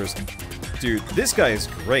Snipers. Dude, this guy is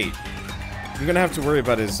great. I'm gonna have to worry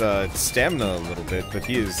about his stamina a little bit, but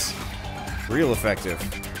he is real effective.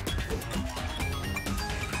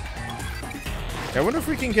 I wonder if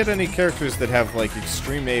we can get any characters that have, like,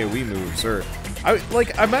 extreme AoE moves, or...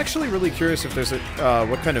 I'm actually really curious if there's a,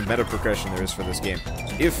 what kind of meta progression there is for this game.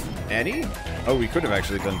 If any? Oh, we could have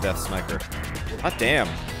actually done Death Sniper. Hot damn.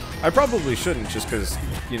 I probably shouldn't, just because,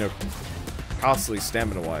 you know, costly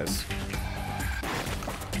stamina-wise.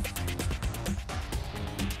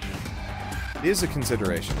 It is a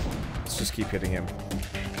consideration. Let's just keep hitting him.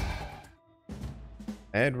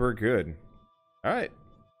 And we're good. Alright.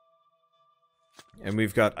 And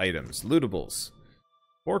we've got items. Lootables.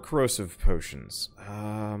 4 corrosive potions.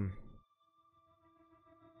 Can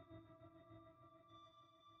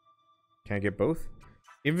I get both?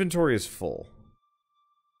 Inventory is full.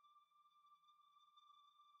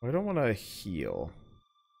 I don't want to heal.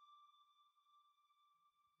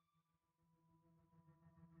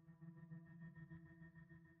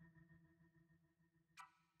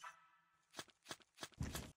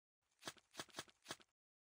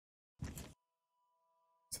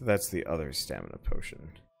 So that's the other stamina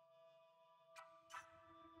potion.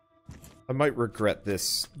 I might regret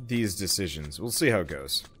these decisions. We'll see how it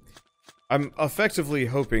goes. I'm effectively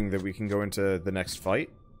hoping that we can go into the next fight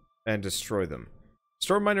and destroy them.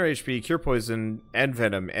 Store minor HP, cure poison, and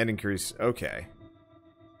venom, and increase... Okay.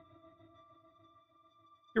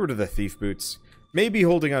 Get rid of the thief boots. Maybe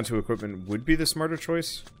holding onto equipment would be the smarter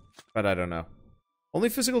choice, but I don't know. Only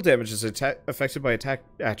physical damage is affected by attack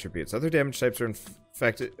attributes. Other damage types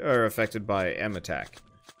are affected by M attack.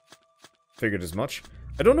 Figured as much.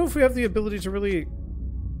 I don't know if we have the ability to really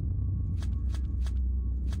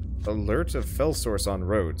alert a fell source on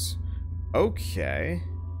roads. Okay.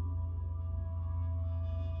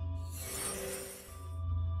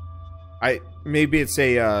 Maybe it's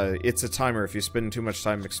a timer. If you spend too much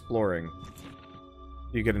time exploring,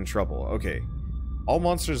 you get in trouble. Okay. All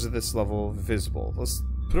monsters at this level visible. Let's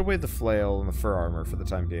put away the flail and the fur armor for the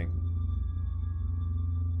time being.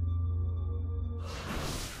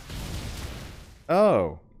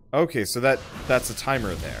 Oh. Okay, so that's a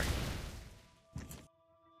timer there.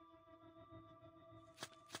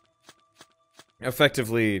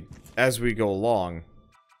 Effectively, as we go along,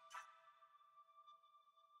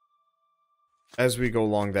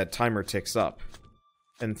 that timer ticks up,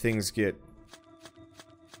 and things get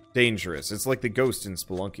dangerous. It's like the ghost in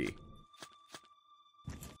Spelunky.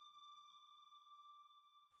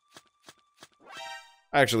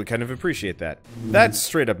 I actually kind of appreciate that. That's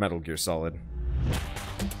straight up Metal Gear Solid.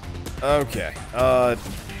 Okay, let's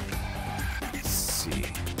see.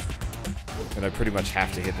 And I pretty much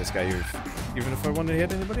have to hit this guy even if I want to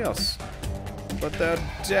hit anybody else. But they're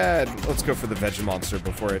dead. Let's go for the Veg Monster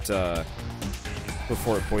before it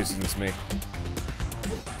poisons me.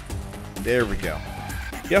 There we go.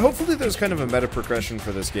 Yeah, hopefully there's kind of a meta progression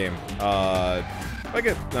for this game. I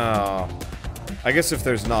guess if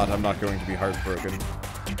there's not, I'm not going to be heartbroken.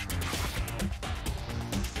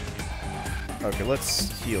 Okay,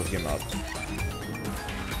 let's heal him up.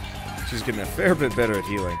 She's getting a fair bit better at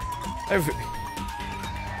healing. I've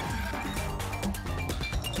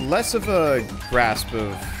less of a grasp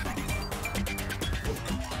of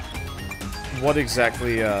what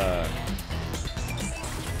exactly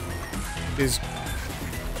is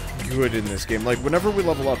good in this game. Like, whenever we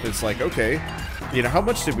level up, it's like, okay, you know, how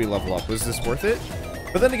much did we level up? Was this worth it?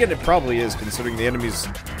 But then again, it probably is, considering the enemies,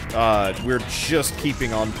 we're just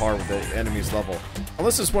keeping on par with the enemy's level.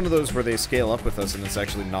 Unless it's one of those where they scale up with us and it's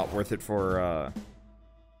actually not worth it for, I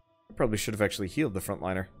probably should have actually healed the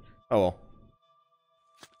frontliner. Oh well.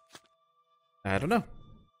 I don't know.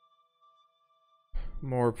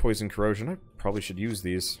 More poison corrosion. I probably should use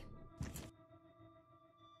these.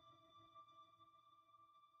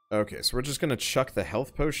 Okay, so we're just gonna chuck the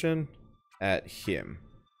health potion at him.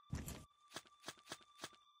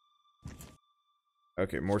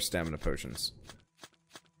 Okay, more stamina potions.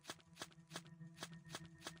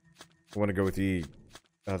 I want to go with the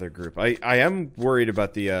other group. I am worried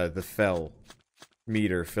about the fel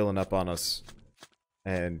meter filling up on us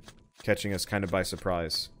and catching us kind of by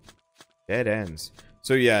surprise. Dead ends.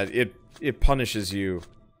 So yeah, it punishes you.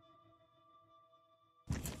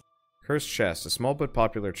 Cursed chest, a small but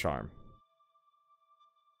popular charm.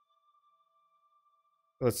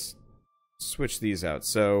 Let's switch these out.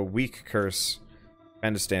 So weak curse,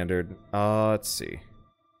 kind of standard. Let's see.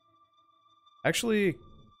 Actually, I'm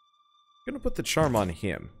gonna put the charm on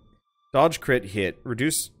him. Dodge crit hit,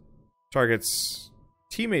 reduce targets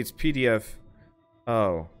teammates PDF.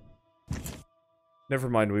 Oh. Never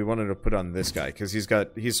mind, we wanted to put on this guy, because he's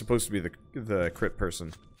supposed to be the crit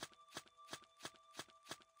person.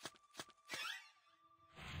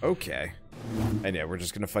 Okay. And yeah, we're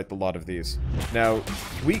just gonna fight the lot of these. Now,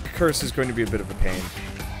 weak curse is going to be a bit of a pain.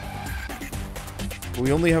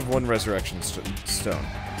 We only have one resurrection stone.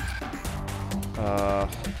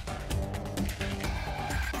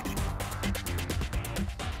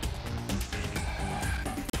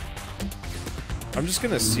 I'm just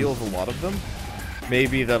gonna seal the lot of them.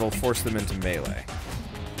 Maybe that'll force them into melee.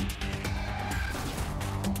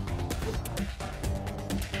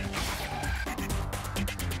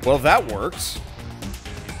 Well, that works.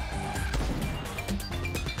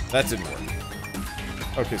 That didn't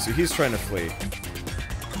work. Okay, so he's trying to flee.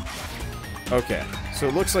 Okay, so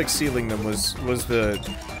it looks like sealing them was the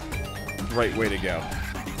right way to go.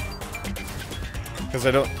 Because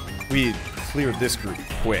we cleared this group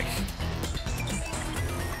quick.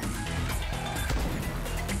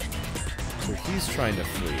 So he's trying to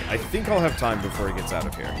flee. I think I'll have time before he gets out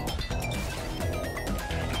of here.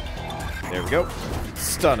 There we go.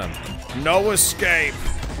 Stun him. No escape!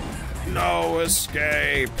 No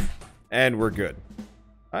escape! And we're good.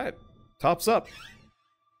 Alright. Tops up.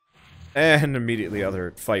 And immediately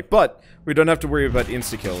other fight. But we don't have to worry about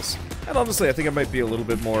insta-kills. And honestly, I think I might be a little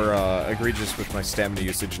bit more egregious with my stamina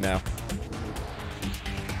usage now.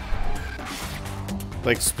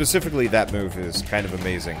 Like, specifically that move is kind of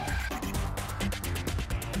amazing.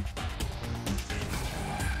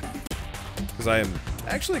 Because I am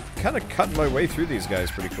actually kind of cutting my way through these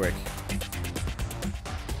guys pretty quick.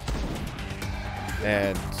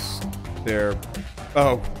 And they're...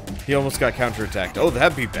 Oh, he almost got counterattacked. Oh,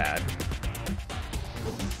 that'd be bad.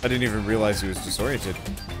 I didn't even realize he was disoriented.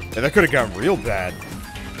 Yeah, that could have gotten real bad.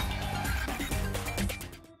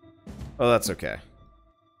 Oh, that's okay.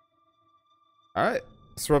 Alright,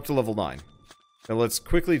 so we're up to level 9. Now let's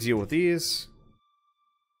quickly deal with these.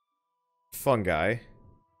 Fungi.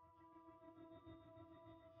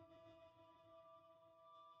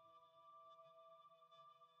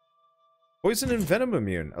 Poison and venom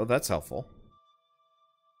immune. Oh, that's helpful.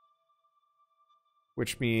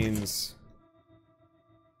 Which means...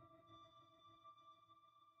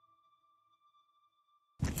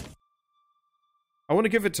 I want to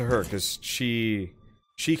give it to her, because she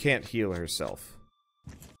can't heal herself.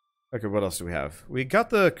 Okay, what else do we have? We got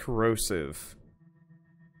the corrosive.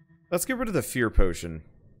 Let's get rid of the fear potion.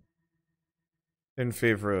 In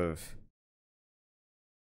favor of...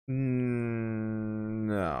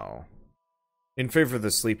 No. In favor of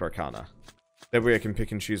the sleep arcana. That way I can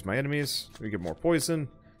pick and choose my enemies. We get more poison.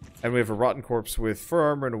 And we have a rotten corpse with fur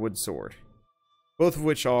armor and a wood sword. Both of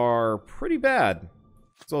which are pretty bad.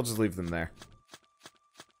 So I'll just leave them there.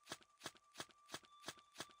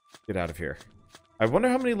 Get out of here. I wonder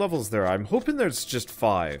how many levels there are. I'm hoping there's just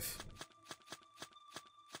 5.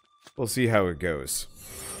 We'll see how it goes.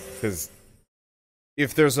 Because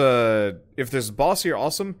if there's a boss here,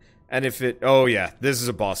 awesome. And if it... Oh yeah, this is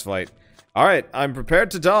a boss fight. Alright, I'm prepared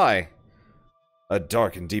to die. A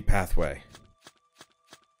dark and deep pathway.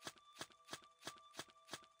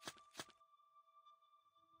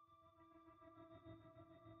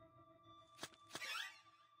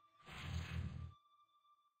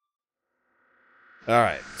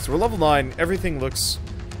 Alright, so we're level 9. Everything looks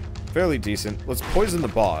fairly decent. Let's poison the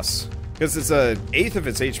boss. Because it's an 1/8 of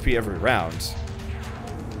its HP every round.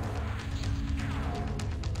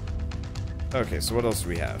 Okay, so what else do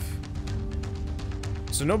we have?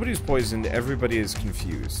 So nobody's poisoned, everybody is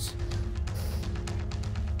confused.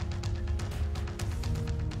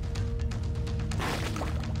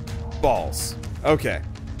 Balls. Okay.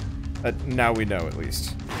 Now we know, at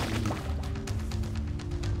least.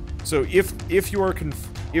 So if your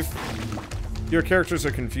characters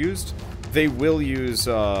are confused, they will use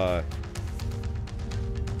the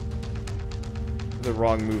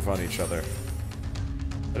wrong move on each other.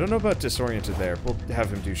 I don't know about disoriented there. We'll have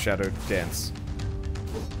him do shadow dance.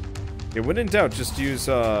 Yeah, when in doubt, just use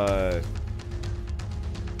okay,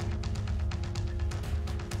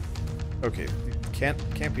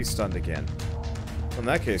 can't be stunned again. In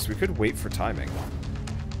that case, we could wait for timing.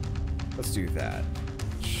 Let's do that.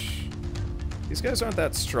 These guys aren't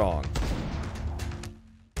that strong.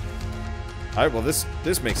 Alright, well this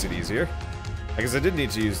makes it easier. I guess I did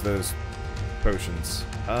need to use those potions.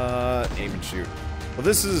 Aim and shoot. Well,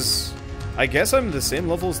 this is... I guess I'm the same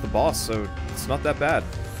level as the boss, so it's not that bad.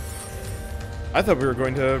 I thought we were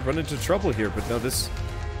going to run into trouble here, but no, this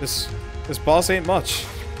boss ain't much.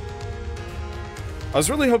 I was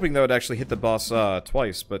really hoping that would actually hit the boss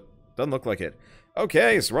twice, but doesn't look like it.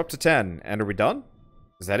 Okay, so we're up to 10. And are we done?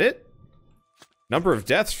 Is that it? Number of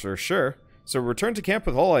deaths for sure. So return to camp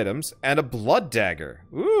with all items and a blood dagger.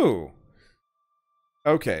 Ooh.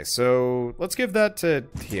 Okay, so let's give that to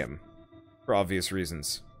him. For obvious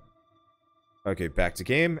reasons. Okay, back to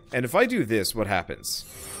game. And if I do this, what happens?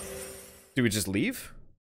 Do we just leave?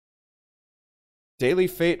 Daily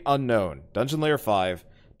Fate Unknown. Dungeon Layer 5.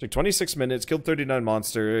 Took 26 minutes, killed 39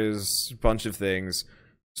 monsters, bunch of things.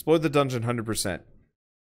 Explored the dungeon 100%.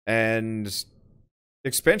 And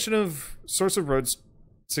expansion of Source of Roads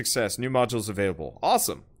success. New modules available.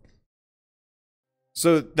 Awesome.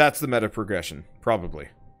 So that's the meta progression, probably.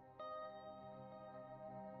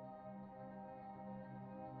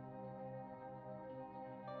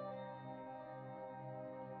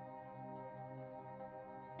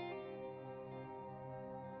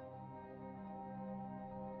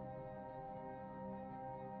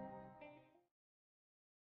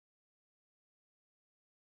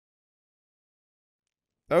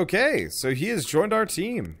 Okay, so he has joined our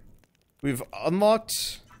team. We've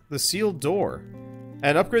unlocked the sealed door.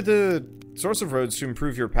 And upgrade the Source of Roads to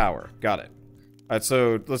improve your power. Got it. Alright,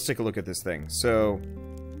 so let's take a look at this thing. So,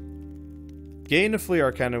 gain a Flea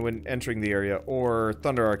Arcana when entering the area, or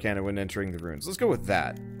Thunder Arcana when entering the ruins. Let's go with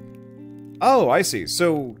that. Oh, I see.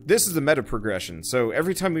 So, this is the meta progression. So,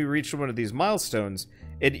 every time we reach one of these milestones,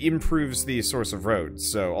 it improves the Source of Roads.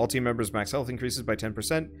 So, all team members' max health increases by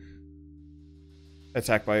 10%.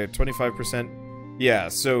 Attack by 25%. Yeah,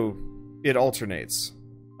 so it alternates.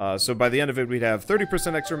 So by the end of it, we'd have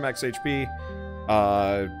 30% extra max HP,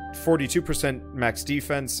 42% max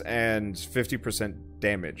defense, and 50%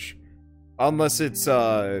 damage. Unless it's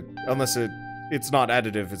not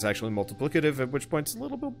additive, it's actually multiplicative, at which point it's a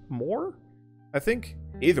little bit more, I think.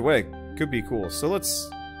 Either way, could be cool. So let's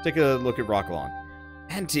take a look at Rockalawn.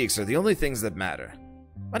 Antiques are the only things that matter.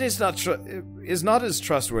 Money is not as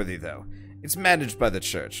trustworthy, though. It's managed by the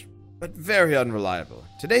church, but very unreliable.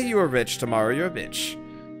 Today you are rich, tomorrow you're a bitch.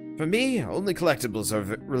 For me, only collectibles are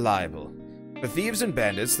reliable. For thieves and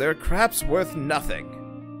bandits, there are craps worth nothing.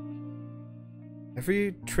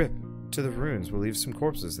 Every trip to the ruins will leave some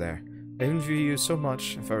corpses there. I envy you so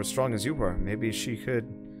much. If I were strong as you were, maybe she could...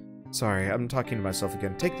 Sorry, I'm talking to myself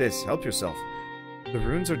again. Take this. Help yourself. The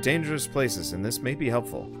ruins are dangerous places, and this may be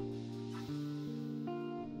helpful.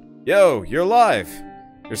 Yo, you're alive!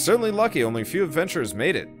 You're certainly lucky. Only a few adventurers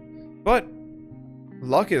made it. But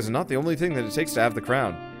luck is not the only thing that it takes to have the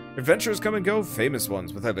crown. Adventurers come and go, famous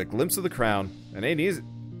ones, without a glimpse of the crown. And ain't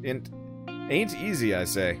easy, I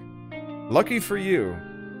say. Lucky for you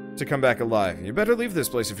to come back alive. You better leave this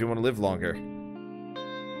place if you want to live longer.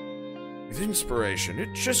 With inspiration,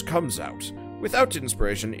 it just comes out. Without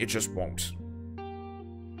inspiration, it just won't.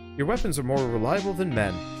 Your weapons are more reliable than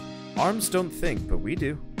men. Arms don't think, but we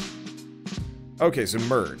do. Okay, so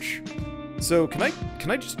merge. So can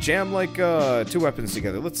I just jam like 2 weapons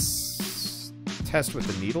together? Let's test with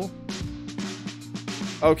the needle.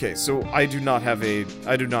 Okay, so I do not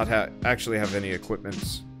actually have any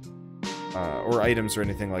equipment or items or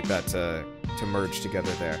anything like that to merge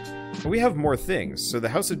together there. But we have more things. So the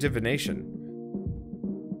House of Divination.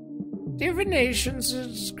 Divinations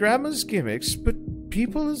is grandma's gimmicks, but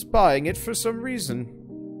people is buying it for some reason.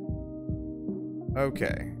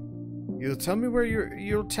 Okay. You'll tell me where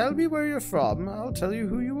you're from. I'll tell you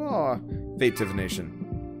who you are. Fate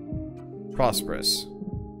divination. Prosperous.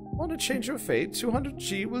 Want to change your fate?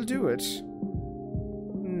 200G will do it.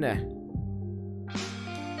 Nah.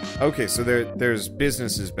 Okay, so there's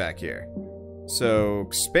businesses back here. So,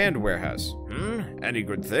 expand warehouse. Any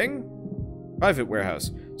good thing? Private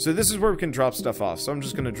warehouse. So this is where we can drop stuff off. So I'm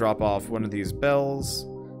just gonna drop off one of these bells.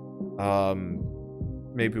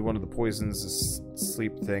 Maybe one of the poisons, a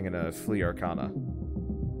sleep thing, and a flea arcana.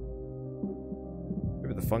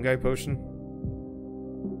 Maybe the fungi potion?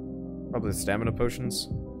 Probably the stamina potions.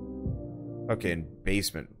 Okay, and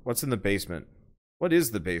basement. What's in the basement? What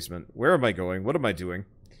is the basement? Where am I going? What am I doing?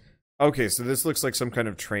 Okay, so this looks like some kind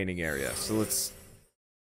of training area. So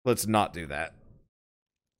let's not do that.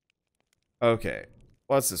 Okay.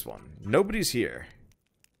 What's this one? Nobody's here.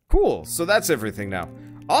 Cool. So that's everything now.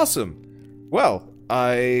 Awesome. Well,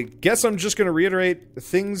 I guess I'm just going to reiterate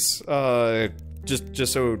things just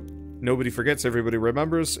so nobody forgets, everybody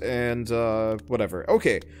remembers, and whatever.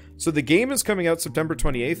 Okay. So the game is coming out September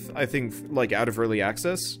 28th, I think, like, out of early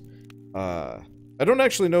access. I don't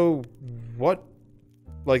actually know what,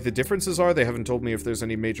 like, the differences are. They haven't told me if there's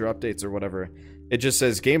any major updates or whatever. It just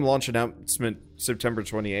says game launch announcement September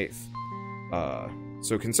 28th.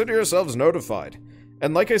 So consider yourselves notified.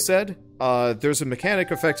 And like I said, there's a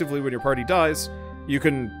mechanic effectively when your party dies. You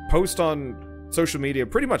can post on social media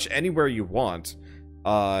pretty much anywhere you want.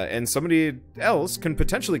 And somebody else can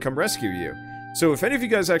potentially come rescue you. So if any of you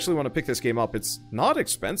guys actually want to pick this game up, it's not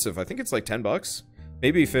expensive. I think it's like 10 bucks.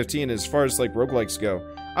 Maybe 15 as far as like roguelikes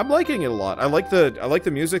go. I'm liking it a lot. I like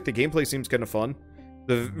the music. The gameplay seems kind of fun.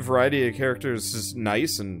 The variety of characters is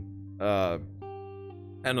nice, and I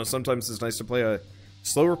know sometimes it's nice to play a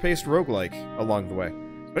slower paced roguelike along the way.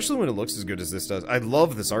 Especially when it looks as good as this does. I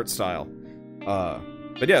love this art style.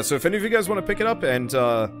 But yeah, so if any of you guys want to pick it up and,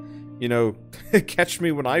 you know, catch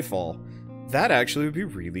me when I fall, that actually would be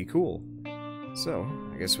really cool. So,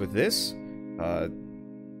 I guess with this,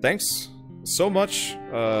 thanks so much,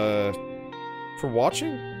 for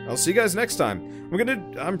watching. I'll see you guys next time.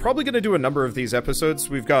 I'm probably gonna do a number of these episodes.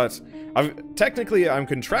 I'm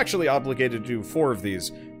contractually obligated to do 4 of these,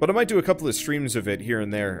 but I might do a couple of streams of it here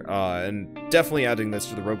and there, and definitely adding this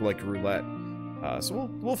to the Roguelike Roulette. So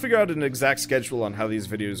we'll figure out an exact schedule on how these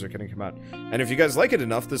videos are gonna come out. And if you guys like it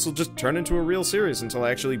enough, this will just turn into a real series until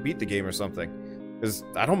I actually beat the game or something. Because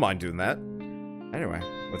I don't mind doing that. Anyway,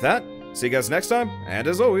 with that, see you guys next time, and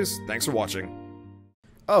as always, thanks for watching.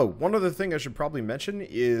 Oh, one other thing I should probably mention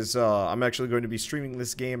is I'm actually going to be streaming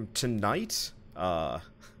this game tonight.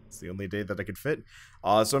 It's the only day that I could fit.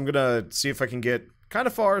 So I'm gonna see if I can get kind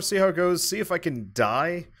of far, see how it goes, see if I can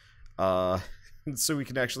die, so we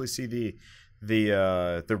can actually see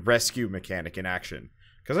the rescue mechanic in action.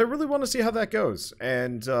 Because I really want to see how that goes.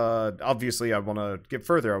 And obviously I want to get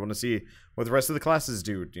further. I want to see what the rest of the classes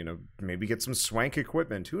do. You know, maybe get some swank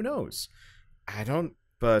equipment. Who knows? I don't...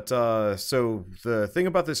 But, so the thing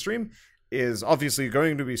about this stream is obviously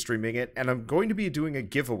going to be streaming it, and I'm going to be doing a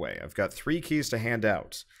giveaway. I've got 3 keys to hand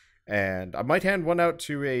out. And I might hand one out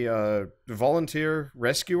to a volunteer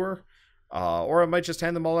rescuer, or I might just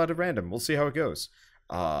hand them all out at random. We'll see how it goes.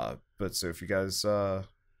 But so if you guys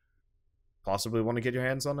possibly want to get your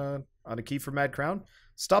hands on a key for Mad Crown,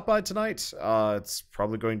 stop by tonight. It's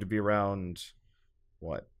probably going to be around,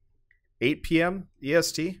 what, 8 p.m.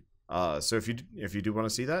 EST. So if you do want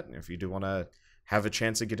to see that, if you do want to have a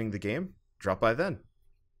chance at getting the game, drop by then.